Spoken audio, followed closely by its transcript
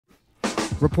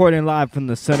reporting live from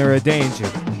the center of danger.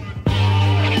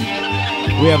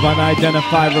 We have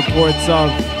unidentified reports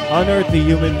of unearthly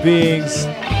human beings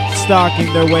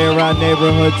stalking their way around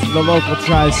neighborhoods in the local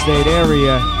tri-state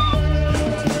area.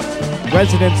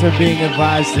 Residents are being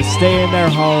advised to stay in their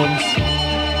homes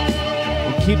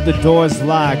and keep the doors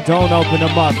locked. Don't open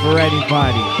them up for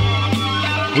anybody.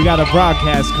 We got a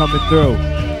broadcast coming through.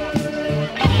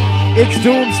 It's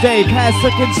doomsday, past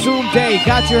the consumed day.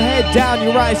 Got your head down,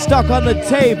 your eyes stuck on the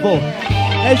table.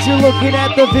 As you're looking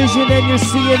at the vision and you're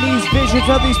seeing these visions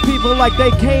of these people like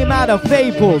they came out of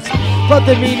fables. But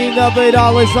the meaning of it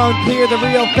all is unclear. The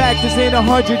real fact is in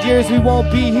 100 years we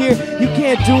won't be here. You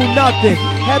can't do nothing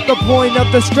at the point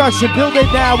of destruction. Build it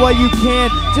now while you can.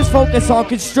 Just focus on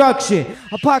construction.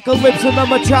 Apocalypse in the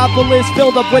metropolis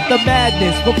filled up with the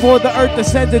madness. Before the earth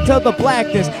descends into the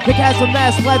blackness, the castle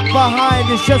mass left behind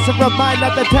is just a reminder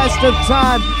that the test of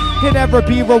time can never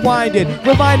be rewinded.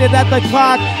 Reminded that the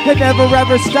clock can never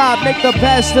ever stop. Make the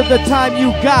best of the time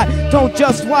you got. Don't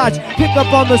just watch. Pick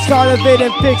up on the start of it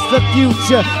and fix the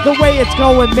future. The way it's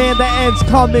going, man, the end's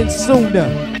coming sooner.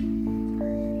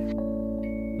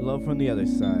 Hello from the other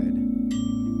side.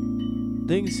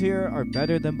 Things here are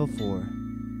better than before.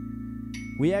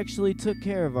 We actually took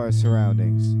care of our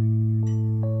surroundings.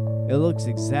 It looks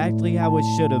exactly how it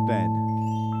should have been.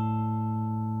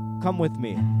 Come with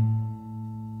me.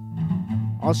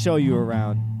 I'll show you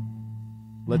around.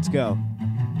 Let's go.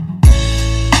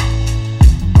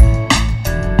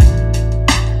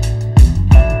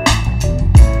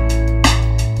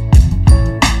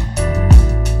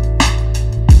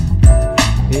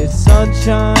 It's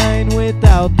sunshine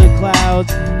without the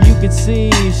clouds. You can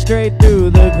see straight through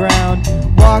the ground.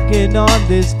 Walking on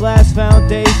this glass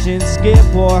foundation,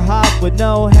 skip or hop with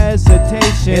no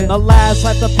hesitation. In the last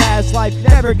life, the past life,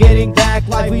 never getting back.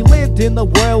 Life we lived in the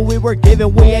world we were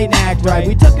given, we ain't act right.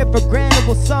 We took it for granted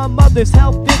while some others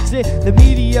help fix it. The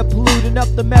media polluting up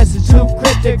the message too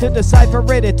cryptic. To decipher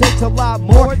it, it takes a lot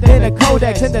more than a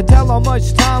codex. And to tell how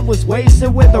much time was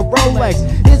wasted with a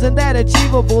Rolex. Isn't that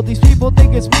achievable? These people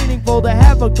think it's meaningful to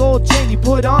have a gold chain you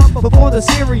put on before the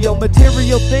cereal.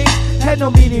 Material things had no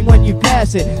meaning when you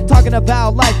pass it. Talking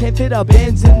about life can't fit up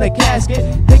ends in the casket.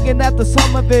 Thinking that the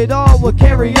sum of it all will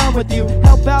carry on with you.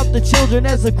 Help out the children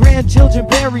as the grandchildren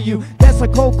bury you. That's a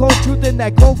cold, cold truth in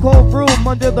that cold, cold room.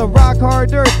 Under the rock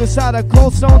hard earth beside a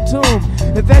cold stone tomb.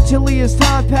 Eventually as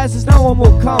time passes no one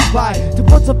will come by to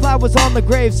put some flowers on the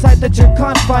gravesite that you're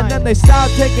confined. Then they stop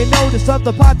taking notice of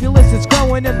the populace that's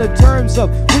growing in the terms of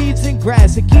weeds and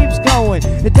grass. It keeps going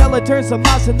until it turns to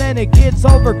moss and then it gets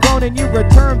overgrown and you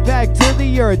return back to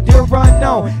the earth, dear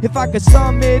unknown. If I could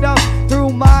sum it up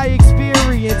through my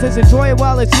experiences, enjoy it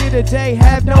while it's here today,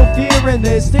 have no fear in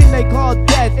this thing they call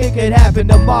death. It could happen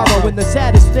tomorrow, and the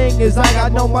saddest thing is I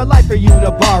got no more life for you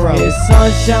to borrow. It's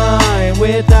sunshine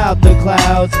without the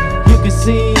clouds. You can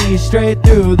see straight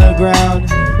through the ground.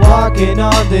 Walking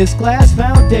on this glass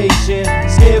foundation,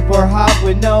 skip or hop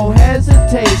with no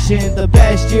hesitation. The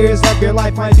best years of your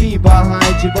life might be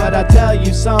behind you, but I'll tell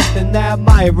you something that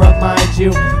might remind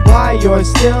you why you're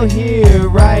still here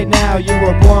right now. You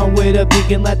were born with a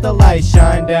beacon, let the light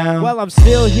shine down. Well, I'm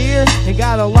still here and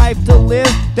got a life to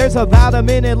live. There's about a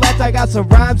minute left, I got some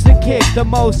rhymes to kick. The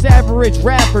most average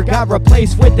rapper got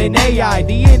replaced with an AI.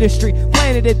 The industry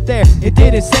planted it there, it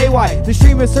didn't say why. The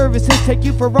streaming services take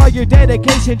you for all your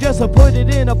dedication just to put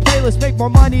it in a playlist. Make more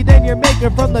money than you're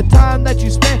making from the time that you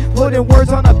spent putting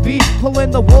words on a beat,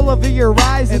 pulling the wool over your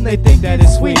eyes, and they think that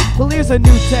it's sweet. Well, here's a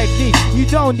new technique. You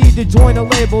don't need to join a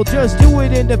label, just do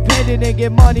it independent and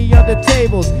get money on the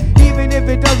tables. Even if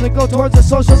it doesn't go towards the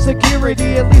social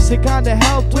security, at least it kinda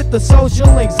helped with the social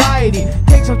anxiety.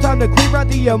 Take some time to clear out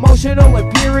the emotional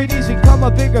impurities, become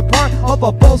a bigger part of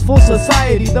a boastful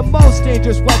society. The most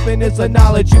dangerous weapon is the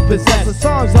knowledge you possess. The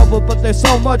song's over, but there's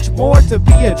so much more to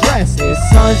be addressed. It's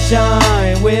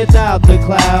sunshine without the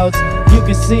clouds. You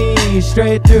can see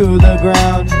straight through the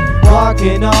ground.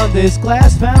 Walking on this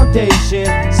glass foundation,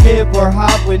 skip or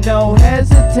hop with no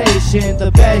hesitation.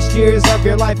 The best years of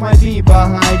your life might be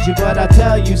behind you, but I'll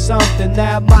tell you something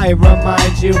that might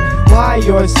remind you why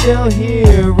you're still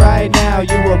here right now.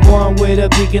 You were born with a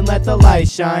beacon, let the light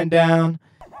shine down.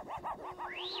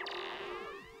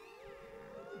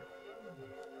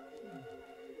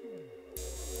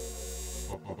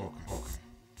 Okay.